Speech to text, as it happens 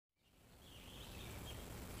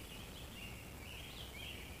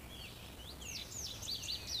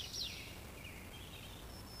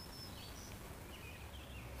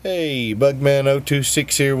Hey,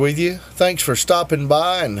 Bugman026 here with you. Thanks for stopping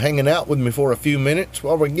by and hanging out with me for a few minutes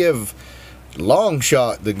while we give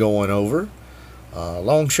Longshot the going over.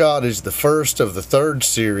 Longshot is the first of the third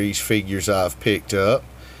series figures I've picked up.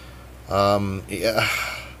 Yeah,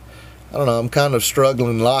 I don't know, I'm kind of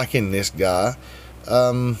struggling liking this guy.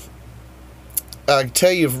 I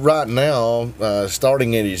tell you right now,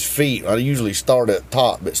 starting at his feet, I usually start at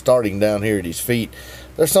top, but starting down here at his feet,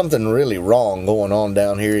 there's something really wrong going on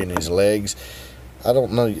down here in his legs. I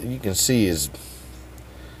don't know, you can see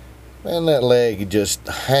that leg just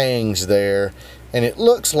hangs there, and it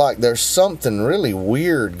looks like there's something really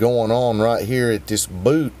weird going on right here at this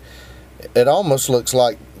boot. It almost looks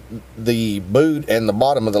like the boot and the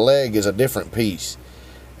bottom of the leg is a different piece,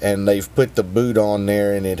 and they've put the boot on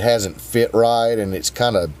there and it hasn't fit right, and it's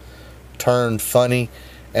kind of turned funny.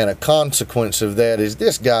 And a consequence of that is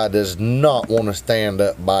this guy does not want to stand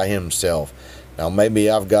up by himself. Now maybe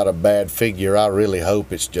I've got a bad figure. I really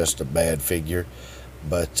hope it's just a bad figure,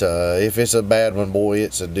 but if it's a bad one, boy,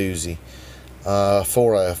 it's a doozy.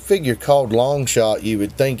 For a figure called Longshot, you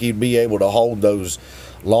would think he'd be able to hold those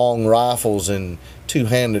long rifles and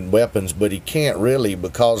two-handed weapons, but he can't really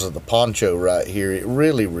because of the poncho right here. It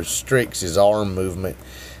really restricts his arm movement.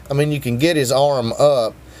 I mean, you can get his arm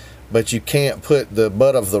up, but you can't put the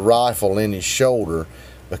butt of the rifle in his shoulder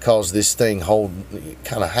because this thing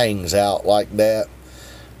kind of hangs out like that.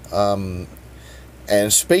 And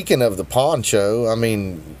speaking of the poncho, I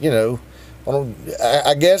mean, you know,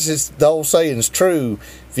 I guess it's the old saying's true.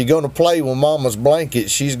 If you're going to play with mama's blanket,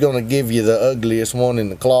 she's going to give you the ugliest one in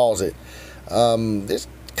the closet. It's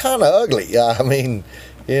kind of ugly. I mean,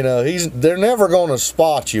 you know, they're never going to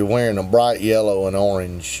spot you wearing a bright yellow and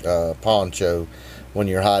orange poncho when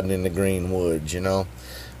you're hiding in the green woods, you know.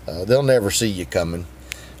 They'll never see you coming.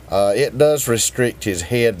 It does restrict his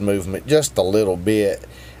head movement just a little bit.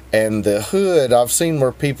 And the hood, I've seen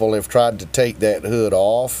where people have tried to take that hood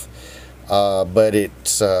off, but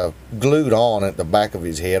it's glued on at the back of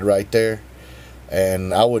his head right there.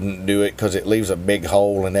 And I wouldn't do it because it leaves a big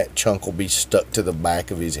hole and that chunk will be stuck to the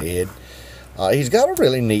back of his head. He's got a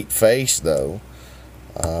really neat face, though.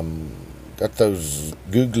 Got those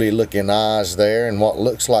googly looking eyes there and what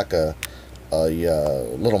looks like a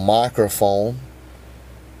little microphone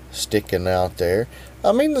sticking out there.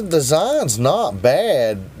 I mean, the design's not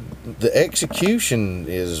bad. The execution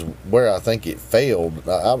is where I think it failed.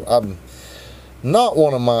 I'm not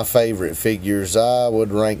one of my favorite figures. I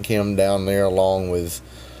would rank him down there along with,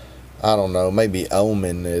 I don't know, maybe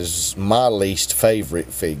Omen as my least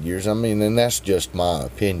favorite figures. I mean, and that's just my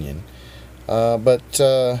opinion.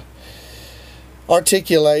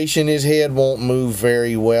 Articulation, his head won't move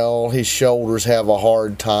very well. His shoulders have a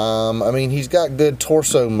hard time. I mean, he's got good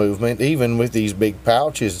torso movement, even with these big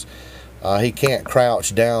pouches. He can't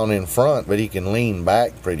crouch down in front, but he can lean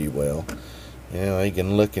back pretty well. You know, he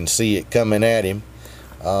can look and see it coming at him.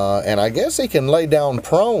 And I guess he can lay down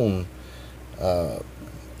prone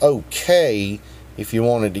okay if you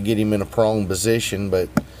wanted to get him in a prone position, but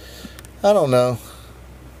I don't know.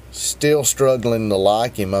 Still struggling to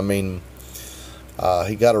like him. I mean,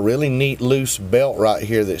 he got a really neat loose belt right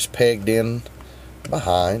here that's pegged in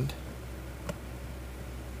behind.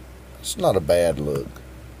 It's not a bad look.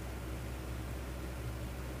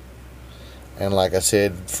 And like I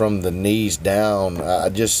said, from the knees down,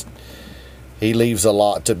 he leaves a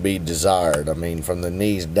lot to be desired. I mean, from the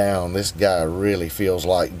knees down, this guy really feels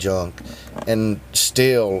like junk. And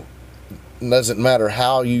still, doesn't matter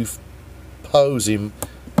how you pose him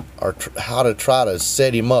or how to try to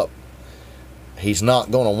set him up, he's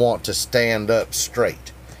not going to want to stand up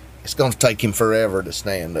straight. It's going to take him forever to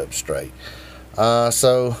stand up straight.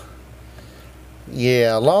 So,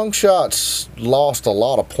 yeah, Longshot's lost a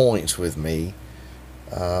lot of points with me.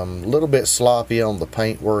 A little bit sloppy on the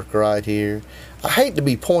paintwork right here. I hate to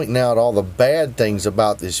be pointing out all the bad things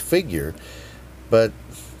about this figure, but,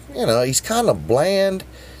 you know, he's kind of bland.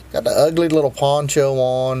 Got the ugly little poncho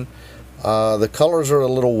on. The colors are a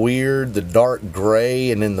little weird, the dark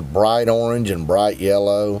gray and then the bright orange and bright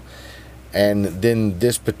yellow, and then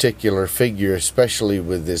this particular figure, especially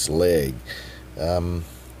with this leg,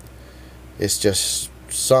 it's just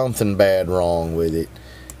something bad wrong with it.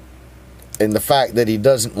 And the fact that he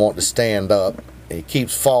doesn't want to stand up, he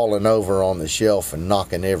keeps falling over on the shelf and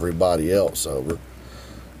knocking everybody else over.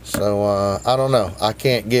 So I don't know, I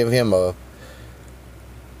can't give him a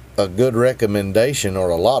good recommendation or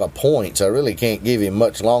a lot of points. I really can't give him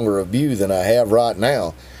much longer review than I have right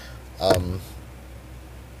now,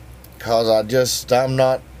 because I'm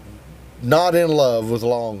not in love with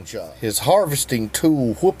Longshot. His harvesting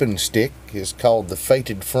tool whooping stick is called the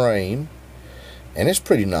Fated Frame, And it's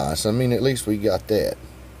pretty nice. I mean, at least we got that.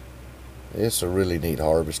 It's a really neat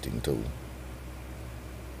harvesting tool.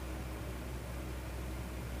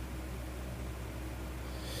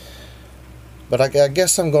 But I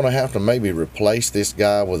guess I'm going to have to maybe replace this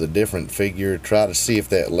guy with a different figure. Try to see if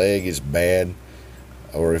that leg is bad,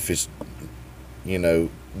 or if it's, you know,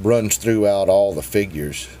 runs throughout all the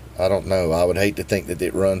figures. I don't know. I would hate to think that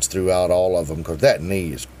it runs throughout all of them, because that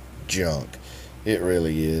knee is junk. It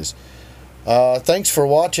really is. Thanks for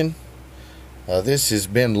watching. This has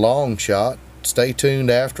been Longshot. Stay tuned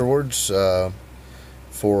afterwards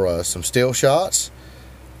for some still shots.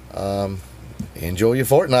 Enjoy your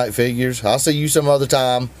Fortnite figures. I'll see you some other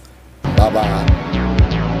time. Bye-bye.